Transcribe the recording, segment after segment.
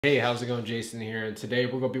Hey, how's it going? Jason here, and today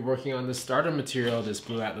we're going to be working on the starter material, this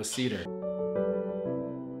Blue Atlas Cedar.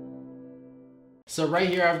 So right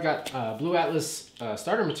here I've got Blue Atlas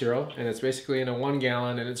starter material, and it's basically in a 1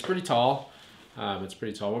 gallon, and it's pretty tall.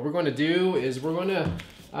 What we're going to do is we're going to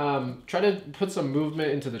try to put some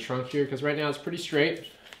movement into the trunk here, because right now it's pretty straight.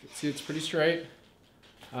 You can see it's pretty straight.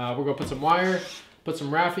 We're going to put some wire, put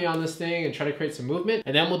some raffia on this thing and try to create some movement.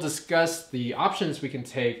 And then we'll discuss the options we can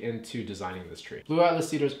take into designing this tree. Blue Atlas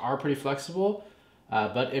cedars are pretty flexible,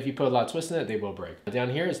 but if you put a lot of twist in it, they will break.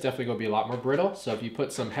 Down here, it's definitely gonna be a lot more brittle. So if you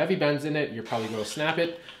put some heavy bends in it, you're probably gonna snap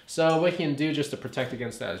it. So what you can do just to protect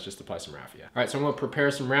against that is just apply some raffia. All right, so I'm gonna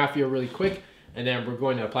prepare some raffia really quick, and then we're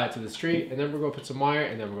going to apply it to this tree, and then we're gonna put some wire,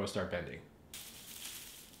 and then we're gonna start bending.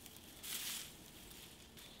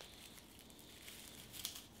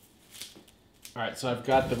 All right, so I've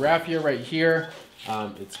got the raffia right here.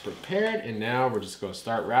 It's prepared, and now we're just going to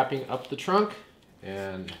start wrapping up the trunk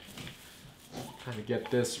and kind of get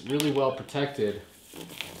this really well protected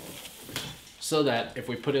so that if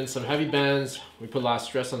we put in some heavy bends, we put a lot of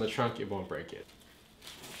stress on the trunk, it won't break it.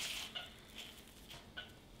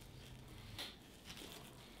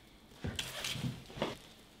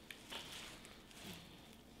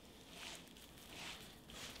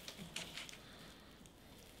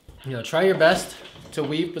 You know, try your best to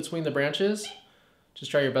weave between the branches.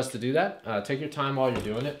 Just try your best to do that. Take your time while you're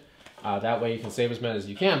doing it. That way you can save as many as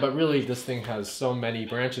you can, but really this thing has so many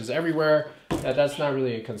branches everywhere that that's not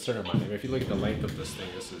really a concern of mine. I mean, if you look at the length of this thing,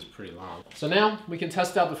 this is pretty long. So now we can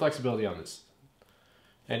test out the flexibility on this.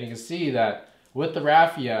 And you can see that with the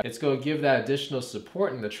raffia, it's going to give that additional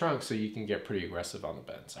support in the trunk so you can get pretty aggressive on the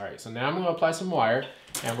bends. All right, so now I'm going to apply some wire,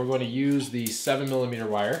 and we're going to use the 7mm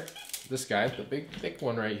wire. This guy, the big thick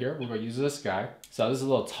one right here, we're going to use this guy. So this is a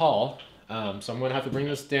little tall, so I'm going to have to bring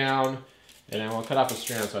this down, and then we'll cut off a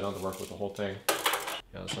strand so I don't have to work with the whole thing.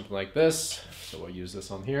 You know, something like this. So we'll use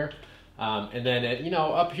this on here, and then you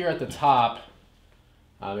know, up here at the top,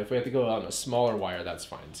 if we have to go on a smaller wire, that's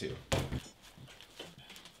fine too.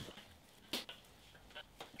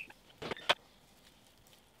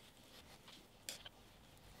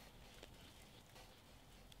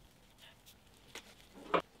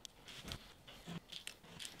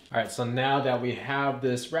 All right, so now that we have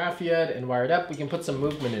this raffiaed and wired up, we can put some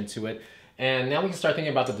movement into it. And now we can start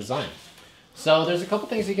thinking about the design. So there's a couple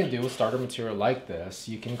things you can do with starter material like this.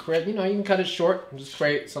 You can create, you know, you can cut it short and just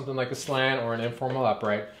create something like a slant or an informal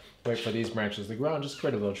upright. Wait for these branches to grow and just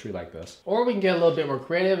create a little tree like this. Or we can get a little bit more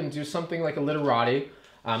creative and do something like a literati.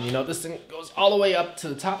 You know, this thing goes all the way up to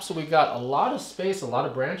the top, so we've got a lot of space, a lot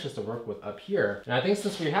of branches to work with up here. And I think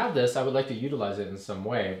since we have this, I would like to utilize it in some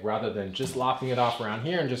way rather than just lopping it off around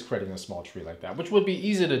here and just creating a small tree like that, which would be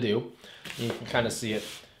easy to do. And you can kind of see it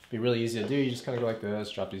be really easy to do. You just kind of go like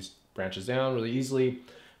this, drop these branches down really easily,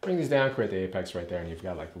 bring these down, create the apex right there, and you've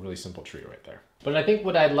got like a really simple tree right there. But I think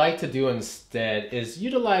what I'd like to do instead is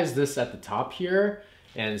utilize this at the top here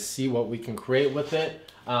and see what we can create with it.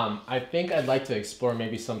 I think I'd like to explore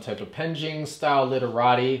maybe some type of penjing style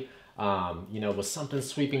literati, you know, with something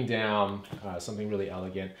sweeping down, something really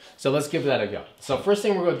elegant. So let's give that a go. So first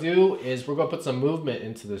thing we're going to do is we're going to put some movement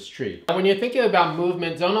into this tree. When you're thinking about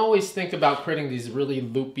movement, don't always think about creating these really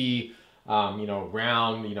loopy, you know,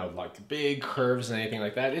 round, you know, like big curves and anything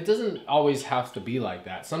like that. It doesn't always have to be like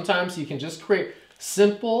that. Sometimes you can just create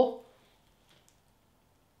simple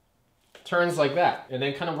turns like that and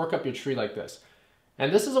then kind of work up your tree like this.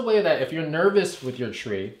 And this is a way that if you're nervous with your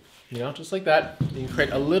tree, you know, just like that, you can create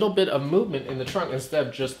a little bit of movement in the trunk instead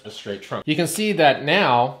of just a straight trunk. You can see that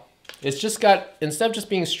now it's just got, instead of just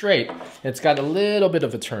being straight, it's got a little bit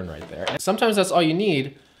of a turn right there. And sometimes that's all you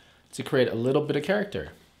need to create a little bit of character,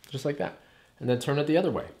 just like that. And then turn it the other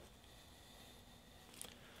way.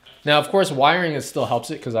 Now, of course, wiring still helps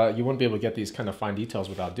it because you wouldn't be able to get these kind of fine details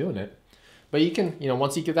without doing it. But you can, you know,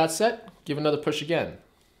 once you get that set, give another push again.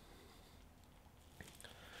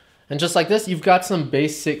 And just like this, you've got some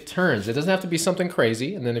basic turns. It doesn't have to be something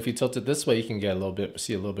crazy. And then if you tilt it this way, you can get a little bit,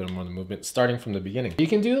 see a little bit more of the movement starting from the beginning. You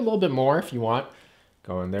can do a little bit more if you want.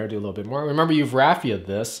 Go in there, do a little bit more. Remember, you've raffiaed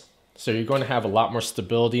this, so you're going to have a lot more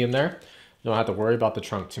stability in there. You don't have to worry about the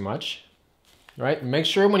trunk too much. All right, make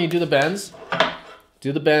sure when you do the bends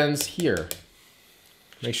here.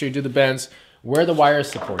 Make sure you do the bends where the wire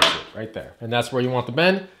supports it, right there. And that's where you want the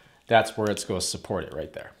bend. That's where it's going to support it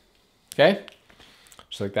right there. Okay?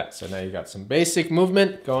 Just like that. So now you got some basic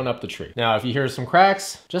movement going up the tree. Now, if you hear some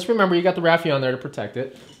cracks, just remember you got the raffia on there to protect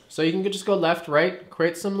it. So you can just go left, right,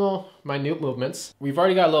 create some little minute movements. We've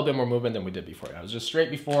already got a little bit more movement than we did before. I was just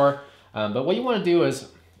straight before. But what you want to do is,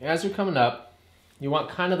 as you're coming up, you want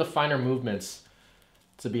kind of the finer movements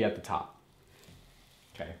to be at the top.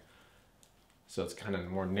 Okay, so it's kind of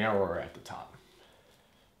more narrower at the top,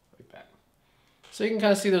 like that. So you can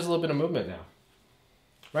kind of see there's a little bit of movement now,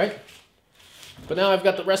 right? But now I've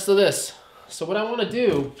got the rest of this. So what I want to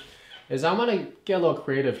do is I'm going to get a little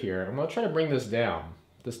creative here. I'm going to try to bring this down,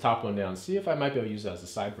 this top one down, see if I might be able to use that as a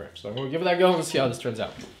side branch. So I'm going to give it that go and see how this turns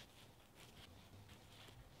out.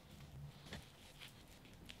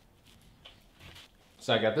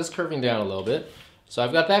 So I got this curving down a little bit. So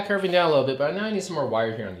I've got that curving down a little bit, but now I need some more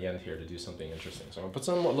wire here on the end here to do something interesting. So I'm going to put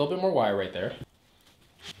a little bit more wire right there.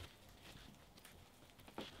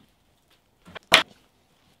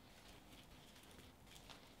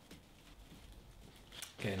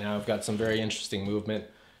 Okay, now I've got some very interesting movement.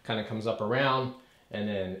 Kind of comes up around and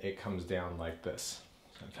then it comes down like this.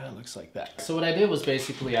 So it kind of looks like that. So what I did was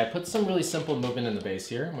basically I put some really simple movement in the base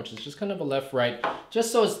here, which is just kind of a left-right,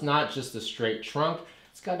 just so it's not just a straight trunk.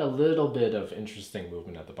 It's got a little bit of interesting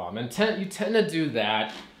movement at the bottom. And you tend to do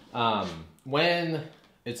that when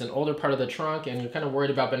it's an older part of the trunk and you're kind of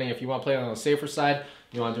worried about bending. If you want to play on the safer side,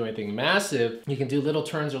 you don't want to do anything massive, you can do little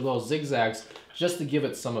turns or little zigzags just to give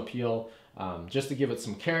it some appeal. Just to give it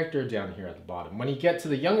some character down here at the bottom. When you get to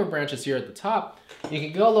the younger branches here at the top, you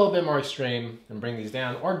can go a little bit more extreme and bring these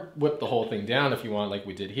down, or whip the whole thing down if you want, like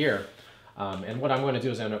we did here. And what I'm going to do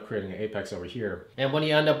is end up creating an apex over here. And what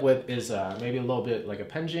you end up with is maybe a little bit like a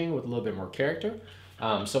penjing with a little bit more character.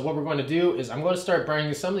 So what we're going to do is I'm going to start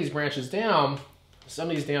bringing some of these branches down, some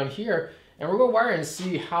of these down here, and we're going to wire and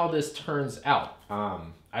see how this turns out.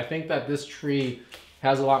 I think that this tree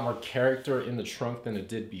has a lot more character in the trunk than it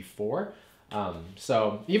did before.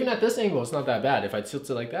 So even at this angle, it's not that bad. If I tilt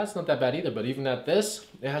it like that, it's not that bad either. But even at this,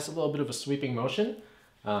 it has a little bit of a sweeping motion.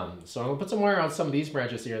 So I'm gonna put some wire on some of these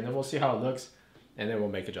branches here and then we'll see how it looks. And then we'll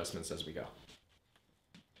make adjustments as we go.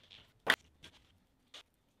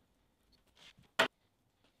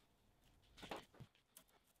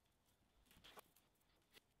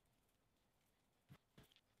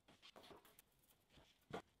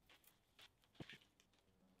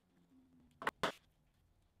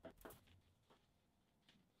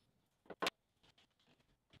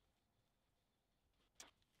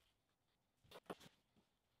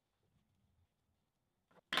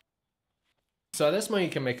 So at this point, you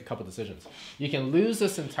can make a couple decisions. You can lose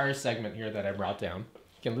this entire segment here that I brought down.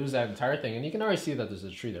 You can lose that entire thing, and you can already see that there's a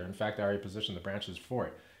tree there. In fact, I already positioned the branches for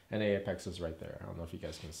it, and the apex is right there. I don't know if you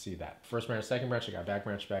guys can see that. First branch, second branch, I got back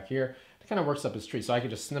branch back here. It kind of works up this tree, so I could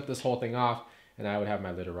just snip this whole thing off, and I would have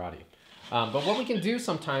my literati. But what we can do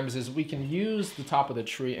sometimes is we can use the top of the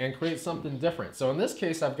tree and create something different. So in this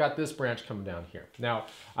case, I've got this branch coming down here. Now,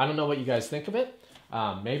 I don't know what you guys think of it.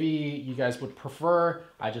 Maybe you guys would prefer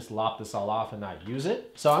I just lop this all off and not use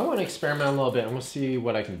it. So I'm going to experiment a little bit. I'm going to see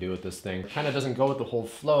what I can do with this thing. It kind of doesn't go with the whole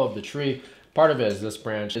flow of the tree. Part of it is this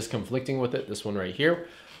branch is conflicting with it, this one right here.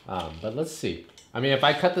 But let's see. I mean, if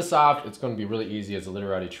I cut this off, it's going to be really easy as a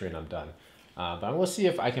literati tree and I'm done. But I'm going to see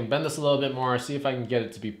if I can bend this a little bit more, see if I can get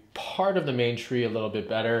it to be part of the main tree a little bit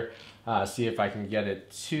better, see if I can get it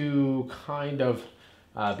to kind of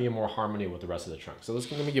be in more harmony with the rest of the trunk. So let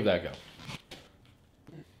me give that a go.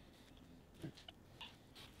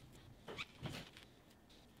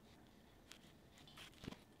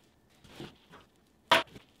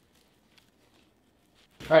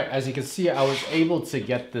 All right, as you can see, I was able to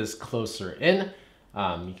get this closer in.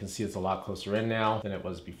 You can see it's a lot closer in now than it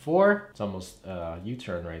was before. It's almost a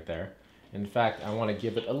U-turn right there. In fact, I want to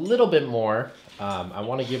give it a little bit more. I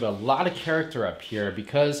want to give it a lot of character up here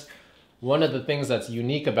because one of the things that's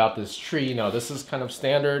unique about this tree, you know, this is kind of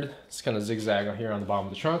standard, it's kind of zigzag here on the bottom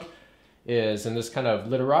of the trunk, is, and this kind of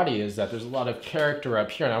literati is that there's a lot of character up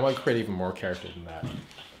here, and I want to create even more character than that.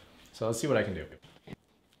 So let's see what I can do.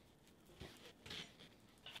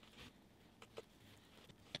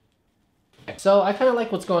 So I kind of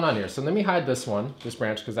like what's going on here. So let me hide this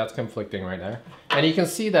branch, because that's conflicting right there. And you can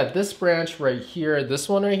see that this branch right here, this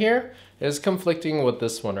one right here, is conflicting with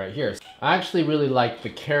this one right here. I actually really like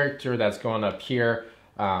the character that's going up here.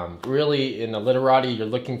 Really, in the literati, you're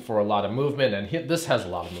looking for a lot of movement, and this has a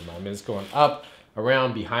lot of movement. I mean, it's going up,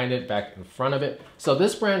 around, behind it, back in front of it. So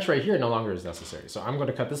this branch right here no longer is necessary. So I'm going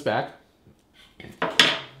to cut this back.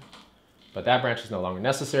 But that branch is no longer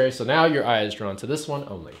necessary. So now your eye is drawn to this one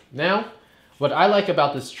only. Now, what I like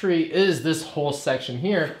about this tree is this whole section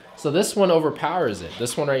here. So this one overpowers it.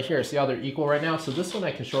 This one right here, see how they're equal right now? So this one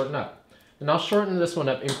I can shorten up. And I'll shorten this one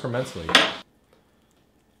up incrementally.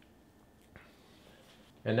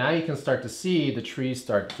 And now you can start to see the tree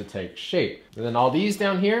start to take shape. And then all these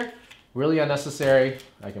down here, really unnecessary.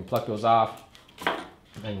 I can pluck those off. I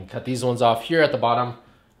can cut these ones off here at the bottom.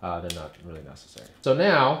 they're not really necessary. So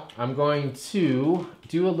now I'm going to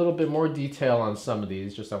do a little bit more detail on some of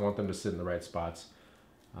these, just I want them to sit in the right spots.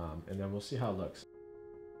 And then we'll see how it looks.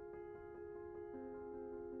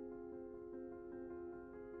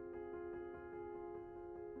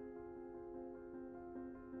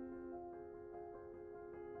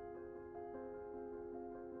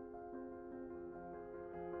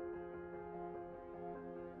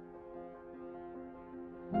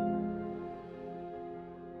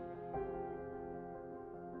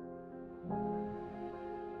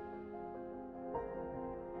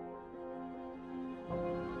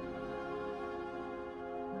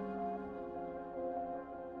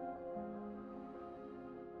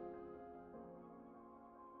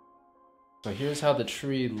 So here's how the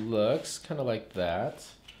tree looks, kind of like that.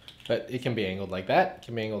 But it can be angled like that, it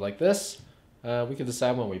can be angled like this. We can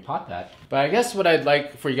decide when we pot that. But I guess what I'd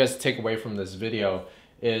like for you guys to take away from this video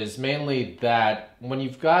is mainly that when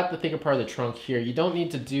you've got the thicker part of the trunk here, you don't need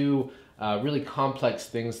to do really complex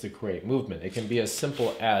things to create movement. It can be as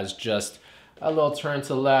simple as just a little turn to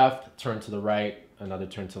the left, turn to the right, another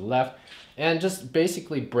turn to the left, and just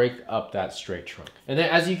basically break up that straight trunk. And then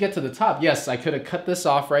as you get to the top, yes, I could have cut this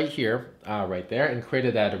off right here, right there, and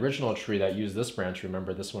created that original tree that used this branch,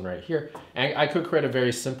 remember this one right here, and I could create a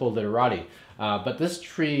very simple literati. But this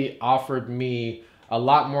tree offered me a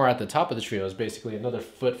lot more at the top of the tree. It was basically another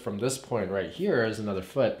foot from this point right here is another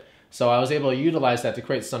foot. So I was able to utilize that to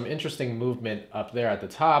create some interesting movement up there at the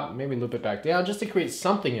top, maybe loop it back down, just to create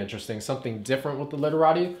something interesting, something different with the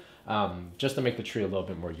literati. Just to make the tree a little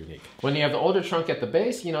bit more unique. When you have the older trunk at the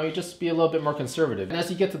base, you know, you just be a little bit more conservative. And as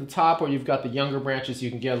you get to the top where you've got the younger branches, you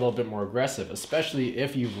can get a little bit more aggressive, especially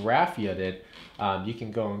if you've raffiaed it. You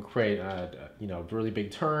can go and create, you know, really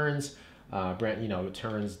big turns, you know,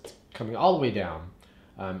 turns coming all the way down.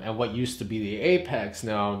 And what used to be the apex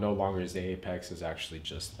now no longer is the apex, is actually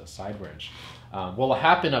just a side branch. What will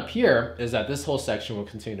happen up here is that this whole section will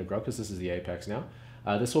continue to grow because this is the apex now.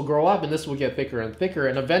 This will grow up and this will get thicker and thicker,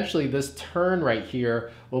 and eventually this turn right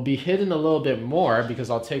here will be hidden a little bit more because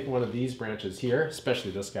I'll take one of these branches here, especially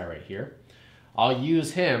this guy right here. I'll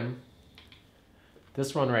use him,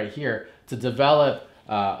 this one right here, to develop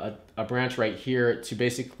a branch right here to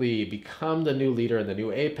basically become the new leader and the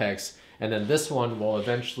new apex, and then this one will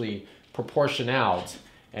eventually proportion out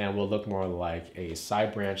and will look more like a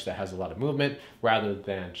side branch that has a lot of movement rather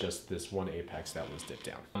than just this one apex that was dipped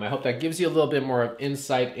down. I hope that gives you a little bit more of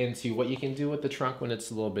insight into what you can do with the trunk when it's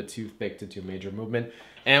a little bit too thick to do major movement,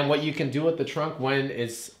 and what you can do with the trunk when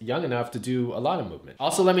it's young enough to do a lot of movement.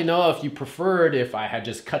 Also, let me know if you preferred if I had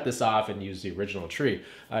just cut this off and used the original tree.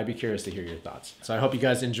 I'd be curious to hear your thoughts. So I hope you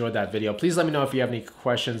guys enjoyed that video. Please let me know if you have any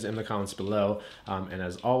questions in the comments below. And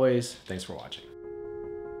as always, thanks for watching.